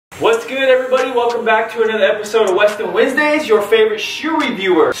good, everybody? Welcome back to another episode of Weston Wednesdays, your favorite shoe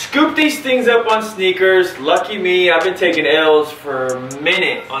reviewer. Scoop these things up on sneakers. Lucky me, I've been taking L's for a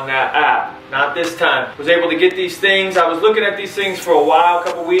minute on that app. Not this time. Was able to get these things. I was looking at these things for a while, a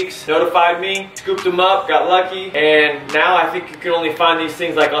couple weeks. Notified me, scooped them up, got lucky, and now I think you can only find these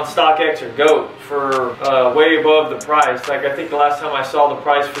things like on StockX or GOAT for way above the price. Like I think the last time I saw the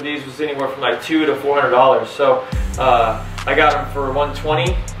price for these was anywhere from like $200 to $400. So I got them for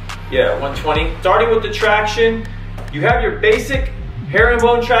 $120. Yeah, $120. Starting with the traction, you have your basic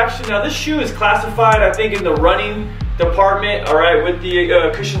herringbone traction. Now this shoe is classified, I think, in the running department, all right, with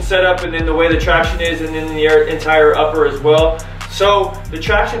the cushion setup and then the way the traction is and then the entire upper as well. So the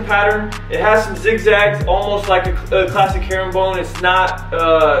traction pattern, it has some zigzags, almost like a classic herringbone. It's not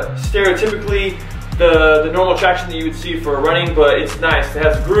stereotypically the normal traction that you would see for running, but it's nice. It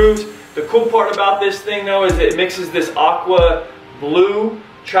has grooves. The cool part about this thing though is it mixes this aqua blue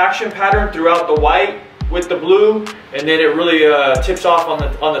traction pattern throughout the white with the blue, and then it really tips off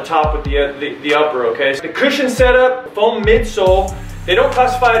on the top with the upper. Okay, so the cushion setup, foam midsole. They don't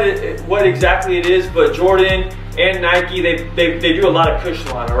classify it what exactly it is, but Jordan and Nike they do a lot of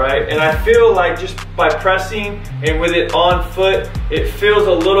Cushlon, all right. And I feel like just by pressing and with it on foot, it feels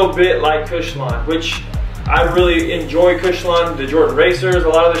a little bit like Cushlon, which I really enjoy Cushlon. The Jordan Racers, a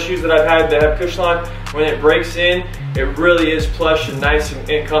lot of the shoes that I've had that have Cushlon, when it breaks in, it really is plush and nice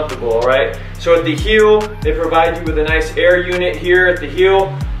and comfortable, all right? So at the heel, they provide you with a nice air unit here at the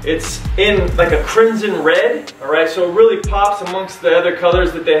heel. It's in like a crimson red, all right? So it really pops amongst the other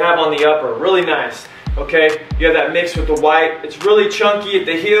colors that they have on the upper. Really nice, okay? You have that mix with the white. It's really chunky at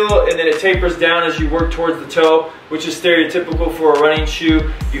the heel, and then it tapers down as you work towards the toe, which is stereotypical for a running shoe.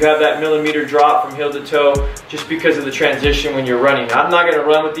 You have that millimeter drop from heel to toe just because of the transition when you're running. I'm not gonna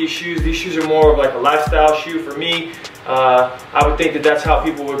run with these shoes. These shoes are more of like a lifestyle shoe for me. I would think that that's how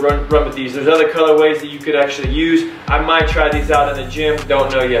people would run with these. There's other colorways that you could actually use. I might try these out in the gym. Don't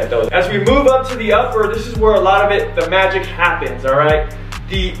know yet though. As we move up to the upper, this is where a lot of it, the magic happens, all right?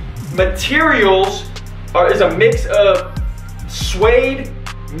 The materials is a mix of suede,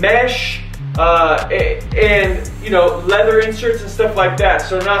 mesh, and you know, leather inserts and stuff like that.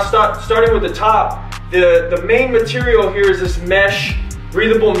 So now starting with the top, the main material here is this mesh,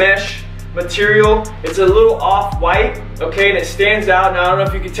 breathable mesh material. It's a little off-white, okay, and it stands out. Now I don't know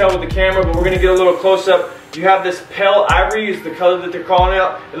if you can tell with the camera, but we're gonna get a little close-up. You have this pale ivory is the color that they're calling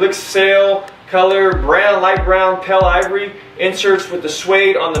out. It looks sail color, brown, light brown, pale ivory. Inserts with the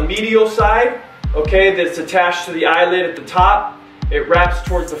suede on the medial side, okay, that's attached to the eyelid at the top. It wraps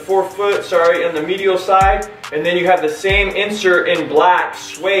towards the forefoot, on the medial side, and then you have the same insert in black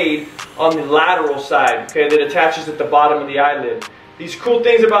suede on the lateral side, okay, that attaches at the bottom of the eyelid. These cool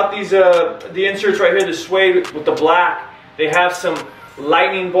things about these, the inserts right here, the suede with the black, they have some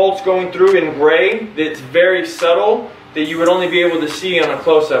lightning bolts going through in gray that's very subtle that you would only be able to see on a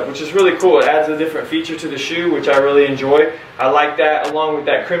close-up, which is really cool. It adds a different feature to the shoe, which I really enjoy. I like that, along with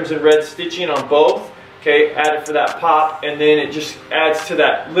that crimson red stitching on both. Okay, added for that pop, and then it just adds to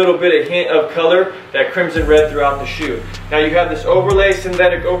that little bit of hint of color, that crimson red throughout the shoe. Now you have this overlay,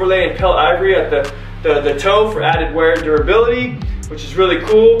 synthetic overlay in pale ivory at the toe for added wear and durability, which is really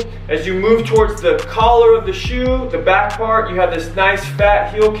cool. As you move towards the collar of the shoe, the back part, you have this nice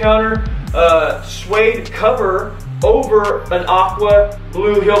fat heel counter, suede cover over an aqua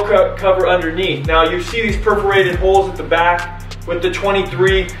blue heel cover underneath. Now you see these perforated holes at the back with the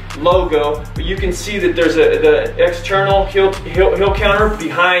 23 logo, but you can see that there's the external heel counter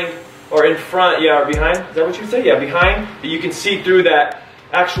behind, or in front, yeah, or behind, is that what you say? Yeah, behind, that you can see through that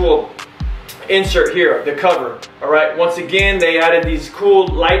actual insert here, the cover, all right? Once again, they added these cool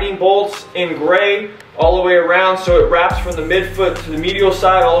lightning bolts in gray all the way around, so it wraps from the midfoot to the medial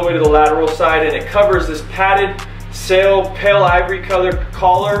side all the way to the lateral side, and it covers this padded sail pale ivory color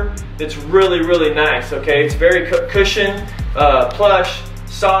collar that's really, really nice, okay? It's very cushioned, plush,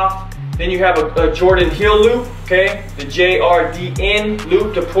 soft. Then you have a Jordan heel loop, okay? The JRDN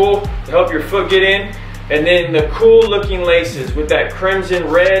loop to pull to help your foot get in. And then the cool looking laces with that crimson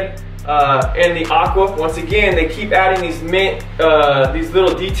red and the aqua. Once again, they keep adding these mint, these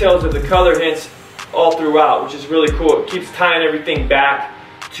little details of the color hints all throughout, which is really cool. It keeps tying everything back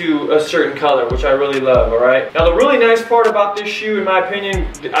to a certain color, which I really love, all right? Now the really nice part about this shoe, in my opinion,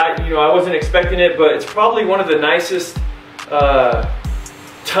 I wasn't expecting it, but it's probably one of the nicest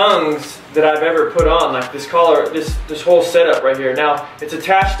tongues that I've ever put on, like this collar, this whole setup right here. Now it's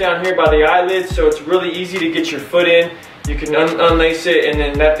attached down here by the eyelid, so it's really easy to get your foot in. You can unlace it, and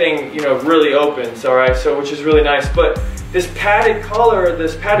then that thing, you know, really opens, all right? So, which is really nice. But this padded collar,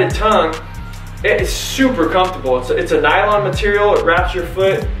 this padded tongue, It is super comfortable. It's a nylon material, it wraps your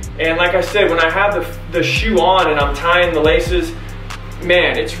foot, and like I said, when I have the shoe on and I'm tying the laces,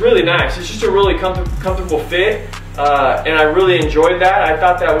 man, it's really nice. It's just a really comfortable fit, and I really enjoyed that. I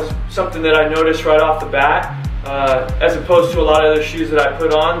thought that was something that I noticed right off the bat, as opposed to a lot of other shoes that I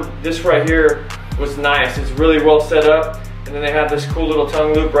put on. This right here was nice. It's really well set up, and then they have this cool little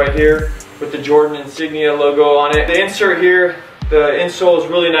tongue loop right here with the Jordan insignia logo on it. The insert here, the insole is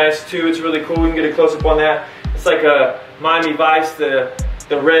really nice too. It's really cool. We can get a close up on that. It's like a Miami Vice, the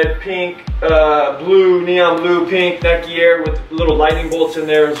red, pink, blue, neon blue, pink Nike Air with little lightning bolts in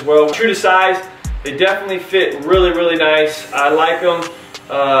there as well. True to size, they definitely fit really, really nice. I like them.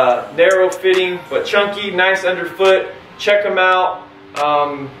 Narrow fitting, but chunky, nice underfoot. Check them out.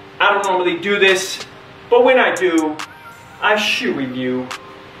 I don't normally do this, but when I do, I shoe review.